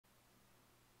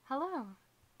Hello!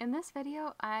 In this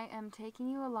video, I am taking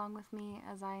you along with me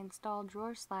as I install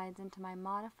drawer slides into my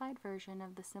modified version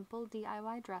of the simple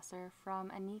DIY dresser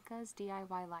from Anika's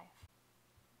DIY Life.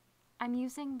 I'm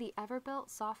using the Everbilt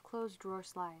soft close drawer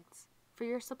slides. For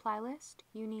your supply list,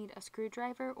 you need a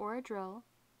screwdriver or a drill,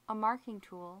 a marking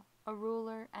tool, a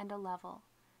ruler, and a level.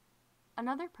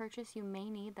 Another purchase you may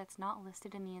need that's not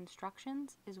listed in the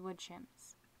instructions is wood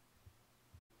shims.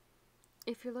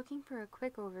 If you're looking for a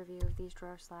quick overview of these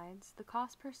drawer slides, the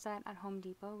cost per set at Home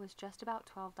Depot was just about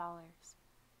 $12.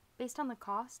 Based on the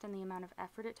cost and the amount of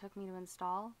effort it took me to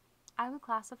install, I would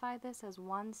classify this as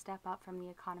one step up from the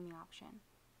economy option.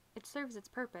 It serves its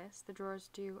purpose, the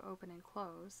drawers do open and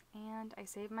close, and I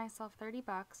saved myself $30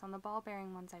 on the ball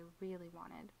bearing ones I really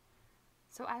wanted.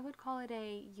 So I would call it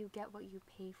a you get what you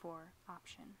pay for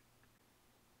option.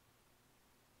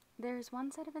 There is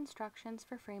one set of instructions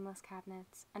for frameless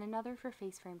cabinets and another for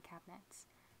face frame cabinets.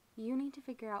 You need to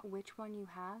figure out which one you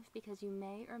have because you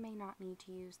may or may not need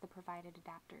to use the provided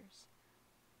adapters.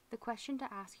 The question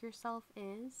to ask yourself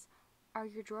is, are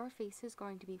your drawer faces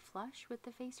going to be flush with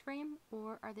the face frame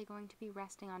or are they going to be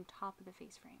resting on top of the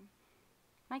face frame?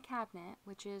 My cabinet,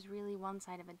 which is really one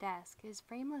side of a desk, is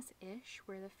frameless-ish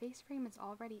where the face frame is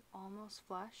already almost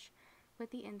flush with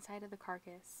the inside of the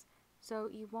carcass. So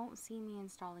you won't see me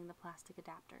installing the plastic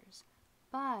adapters.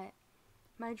 But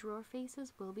my drawer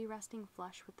faces will be resting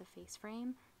flush with the face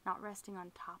frame, not resting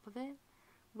on top of it,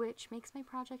 which makes my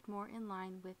project more in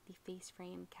line with the face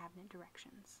frame cabinet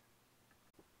directions.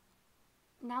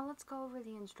 Now let's go over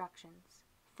the instructions.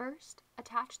 First,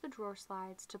 attach the drawer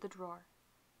slides to the drawer.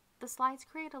 The slides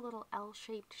create a little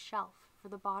L-shaped shelf for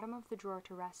the bottom of the drawer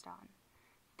to rest on.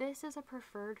 This is a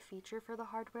preferred feature for the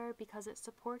hardware because it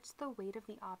supports the weight of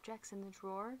the objects in the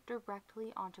drawer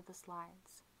directly onto the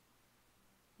slides.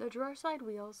 The drawer slide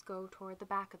wheels go toward the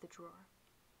back of the drawer.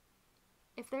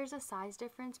 If there's a size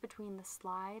difference between the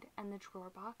slide and the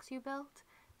drawer box you built,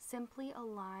 simply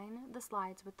align the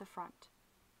slides with the front.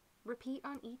 Repeat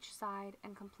on each side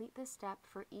and complete this step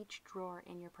for each drawer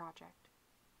in your project.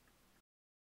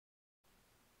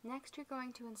 Next, you're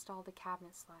going to install the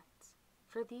cabinet slides.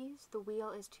 For these, the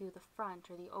wheel is to the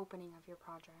front or the opening of your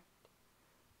project.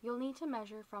 You'll need to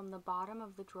measure from the bottom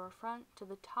of the drawer front to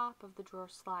the top of the drawer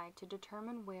slide to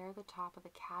determine where the top of the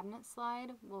cabinet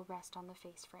slide will rest on the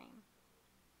face frame.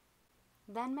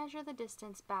 Then measure the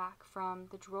distance back from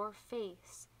the drawer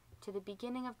face to the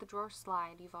beginning of the drawer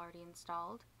slide you've already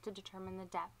installed to determine the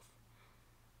depth.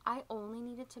 I only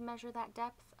needed to measure that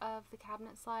depth of the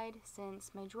cabinet slide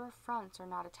since my drawer fronts are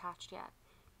not attached yet.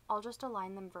 I'll just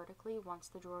align them vertically once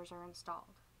the drawers are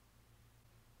installed.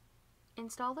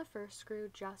 Install the first screw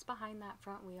just behind that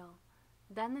front wheel,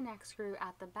 then the next screw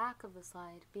at the back of the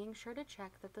slide, being sure to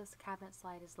check that this cabinet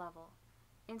slide is level.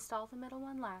 Install the middle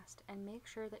one last and make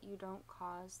sure that you don't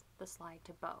cause the slide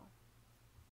to bow.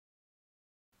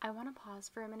 I want to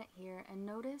pause for a minute here and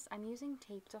notice I'm using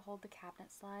tape to hold the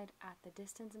cabinet slide at the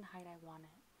distance and height I want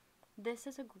it. This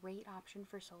is a great option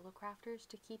for solo crafters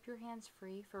to keep your hands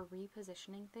free for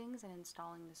repositioning things and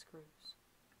installing the screws.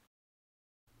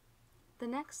 The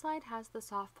next slide has the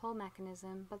soft pull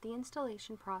mechanism, but the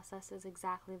installation process is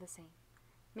exactly the same.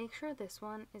 Make sure this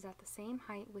one is at the same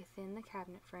height within the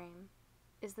cabinet frame,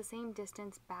 is the same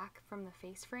distance back from the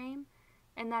face frame,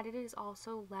 and that it is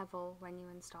also level when you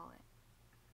install it.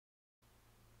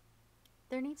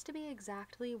 There needs to be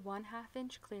exactly 1/2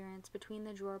 inch clearance between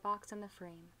the drawer box and the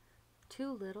frame.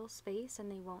 Too little space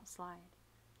and they won't slide.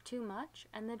 Too much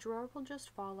and the drawer will just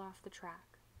fall off the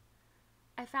track.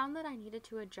 I found that I needed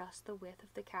to adjust the width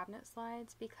of the cabinet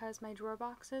slides because my drawer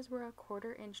boxes were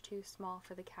 1/4 inch too small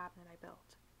for the cabinet I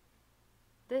built.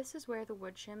 This is where the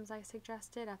wood shims I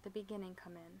suggested at the beginning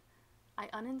come in. I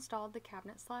uninstalled the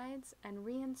cabinet slides and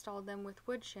reinstalled them with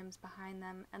wood shims behind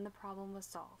them and the problem was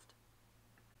solved.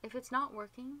 If it's not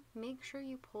working, make sure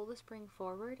you pull the spring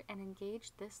forward and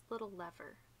engage this little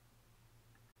lever.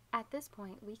 At this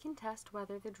point, we can test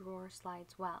whether the drawer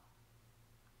slides well.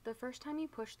 The first time you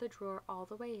push the drawer all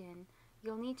the way in,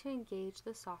 you'll need to engage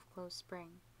the soft close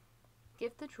spring.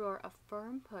 Give the drawer a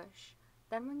firm push,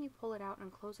 then when you pull it out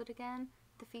and close it again,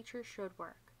 the feature should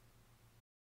work.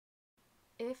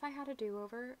 If I had a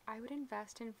do-over, I would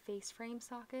invest in face frame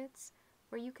sockets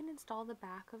where you can install the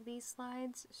back of these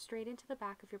slides straight into the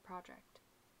back of your project.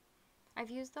 I've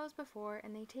used those before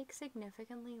and they take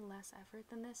significantly less effort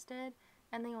than this did,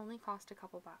 and they only cost a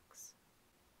couple bucks.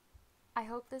 I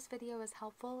hope this video is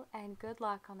helpful and good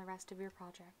luck on the rest of your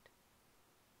project.